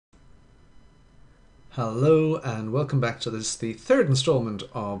Hello and welcome back to this, the third installment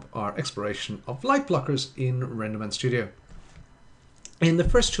of our exploration of light blockers in Renderman Studio. In the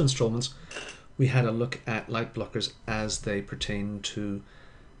first two installments, we had a look at light blockers as they pertain to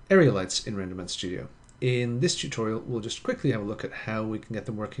area lights in Renderman Studio. In this tutorial, we'll just quickly have a look at how we can get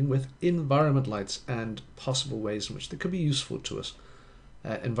them working with environment lights and possible ways in which they could be useful to us.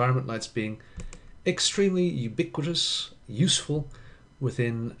 Environment lights being extremely ubiquitous, useful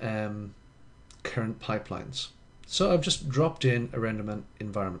within current pipelines. So I've just dropped in a Renderman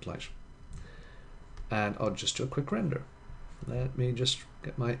environment light and I'll just do a quick render. Let me just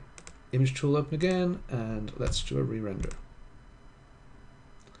get my image tool open again and let's do a re-render.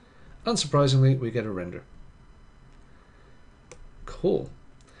 Unsurprisingly, we get a render. Cool.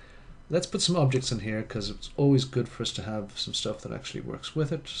 Let's put some objects in here because it's always good for us to have some stuff that actually works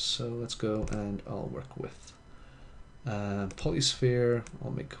with it. So let's go and I'll work with polysphere. I'll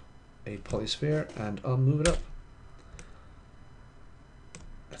make a polysphere and I'll move it up.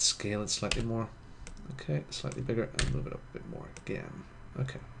 Let's scale it slightly more. Okay, slightly bigger and move it up a bit more again.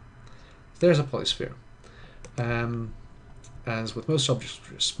 Okay, there's a polysphere. As with most objects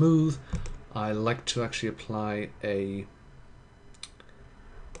which are smooth, I like to actually apply a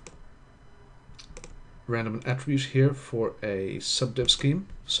Renderman attribute here for a subdiv scheme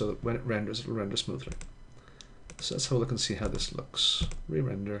so that when it renders, it'll render smoothly. So let's have a look and see how this looks.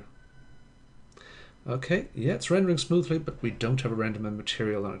 Re-render. Okay, yeah, it's rendering smoothly, but we don't have a Renderman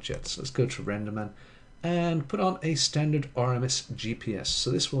material on it yet. So let's go to Renderman and put on a standard RMS GPS. So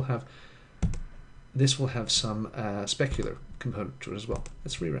this will have some specular component to it as well.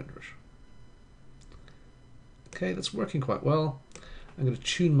 Let's re-render it. Okay, that's working quite well. I'm going to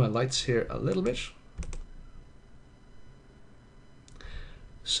tune my lights here a little bit.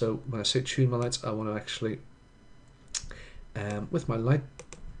 So when I say tune my lights, I want to actually, with my light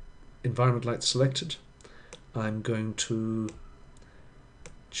environment light selected, I'm going to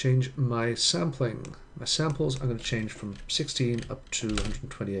change my sampling. My samples I'm going to change from 16 up to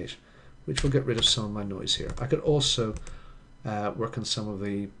 128, which will get rid of some of my noise here. I could also work on some of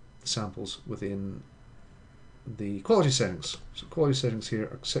the samples within the quality settings. So quality settings here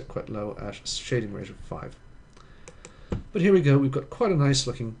are set quite low at a shading rate of 5. But here we go, we've got quite a nice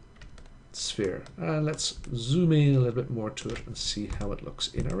looking sphere. And let's zoom in a little bit more to it and see how it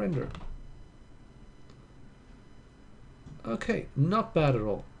looks in a render. Okay, not bad at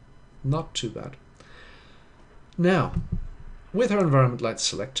all. Not too bad. Now, with our environment light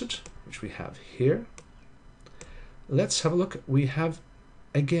selected, which we have here, let's have a look. We have,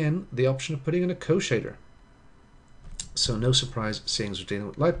 again, the option of putting in a co-shader. So no surprise, seeing as we're dealing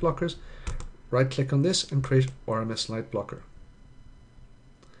with light blockers, right-click on this and create RMS light blocker.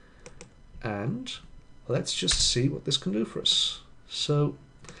 And let's just see what this can do for us. So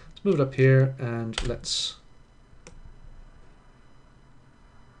let's move it up here and let's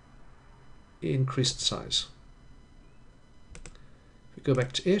increase the size. If we go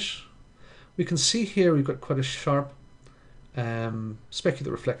back to it, we can see here we've got quite a sharp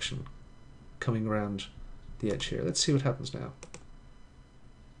specular reflection coming around the edge here. Let's see what happens now.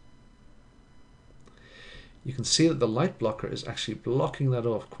 You can see that the light blocker is actually blocking that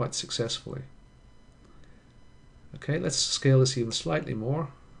off quite successfully. Okay, let's scale this even slightly more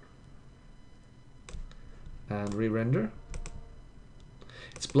and re-render.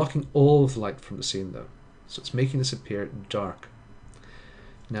 It's blocking all of the light from the scene though, so it's making this appear dark.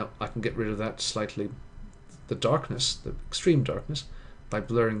 Now I can get rid of that slightly, the darkness, the extreme darkness, by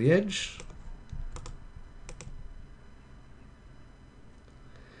blurring the edge.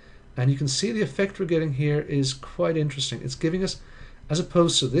 And you can see the effect we're getting here is quite interesting. It's giving us, as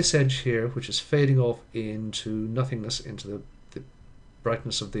opposed to this edge here, which is fading off into nothingness, into the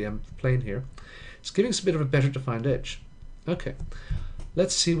brightness of the plane here, it's giving us a bit of a better defined edge. Okay,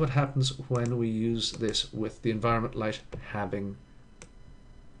 let's see what happens when we use this with the environment light having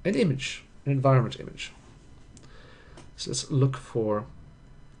an image, an environment image. So let's look for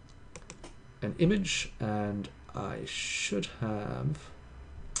an image, and I should have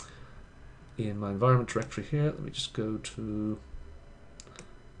in my environment directory here, let me just go to,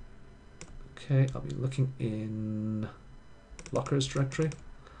 okay, I'll be looking in blockers directory.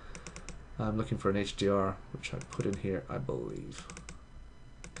 I'm looking for an HDR, which I put in here, I believe.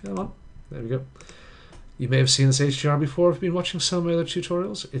 Come on, there we go. You may have seen this HDR before if you've been watching some of my other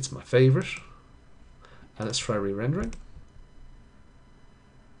tutorials. It's my favorite. And let's try re-rendering.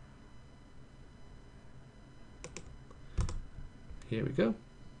 Here we go.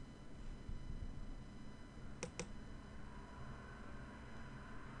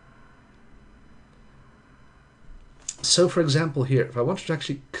 So for example here, if I wanted to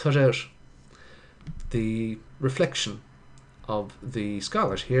actually cut out the reflection of the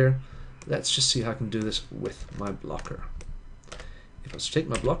skylight here. Let's just see how I can do this with my blocker. If I was to take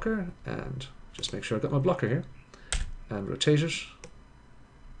my blocker and just make sure I've got my blocker here and rotate it,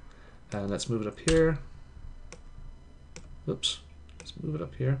 and let's move it up here. Oops, let's move it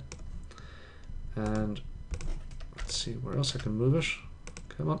up here, and let's see where else I can move it.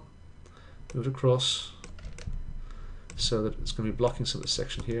 Come on, move it across so that it's going to be blocking some of this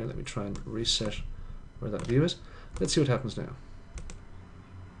section here. Let me try and reset where that view is. Let's see what happens now.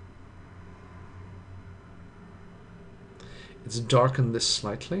 It's darkened this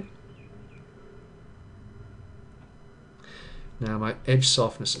slightly. Now my edge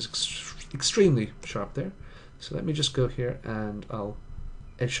softness is extremely sharp there. So let me just go here and I'll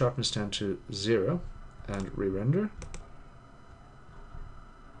edge sharpness down to 0 and re-render.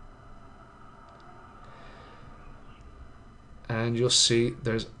 And you'll see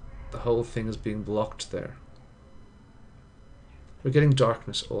there's the whole thing is being blocked there. We're getting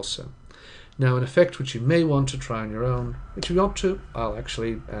darkness also. Now an effect which you may want to try on your own, which you want to, I'll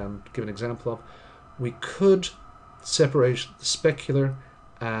actually give an example of. We could separate the specular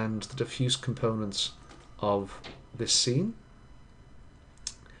and the diffuse components of this scene.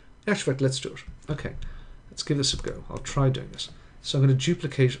 In actual fact, let's do it. Okay, let's give this a go. I'll try doing this. So I'm going to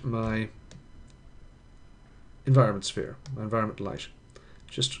duplicate my environment sphere, my environment light.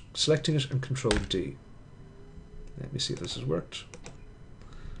 Just selecting it and Control D. Let me see if this has worked.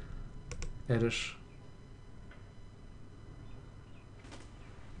 Edit.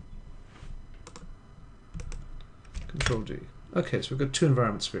 Control D. Okay, so we've got 2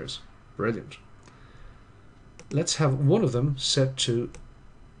 environment spheres. Brilliant. Let's have one of them set to,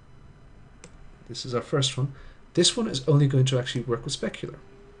 this is our first one. This one is only going to actually work with specular.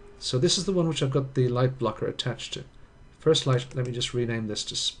 So this is the one which I've got the light blocker attached to. First light, let me just rename this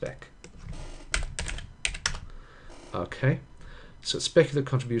to spec. Okay, so its specular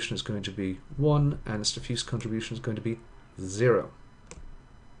contribution is going to be 1 and its diffuse contribution is going to be 0.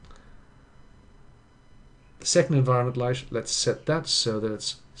 The second environment light, let's set that so that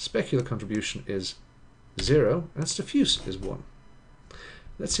its specular contribution is 0 and its diffuse is 1.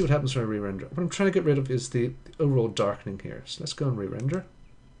 Let's see what happens when I re-render. What I'm trying to get rid of is the overall darkening here. So let's go and re-render.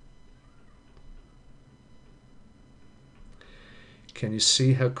 Can you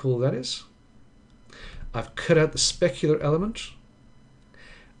see how cool that is? I've cut out the specular element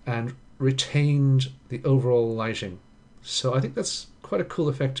and retained the overall lighting. So I think that's quite a cool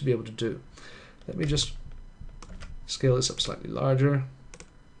effect to be able to do. Let me just scale this up slightly larger.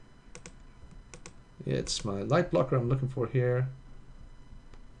 It's my light blocker I'm looking for here.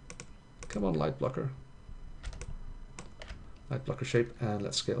 Come on, light blocker. Light blocker shape, and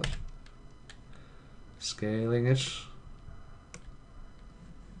let's scale it. Scaling it.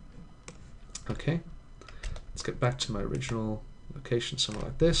 Okay. Let's get back to my original location somewhere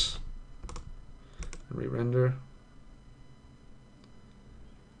like this. And re-render.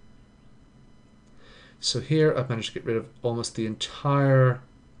 So here I've managed to get rid of almost the entire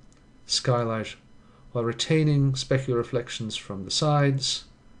skylight while retaining specular reflections from the sides,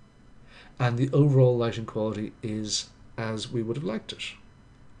 and the overall lighting quality is as we would have liked it.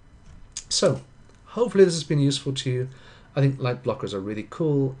 So hopefully this has been useful to you. I think light blockers are really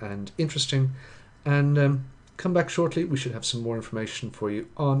cool and interesting, and come back shortly. We should have some more information for you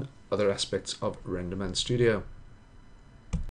on other aspects of Renderman Studio.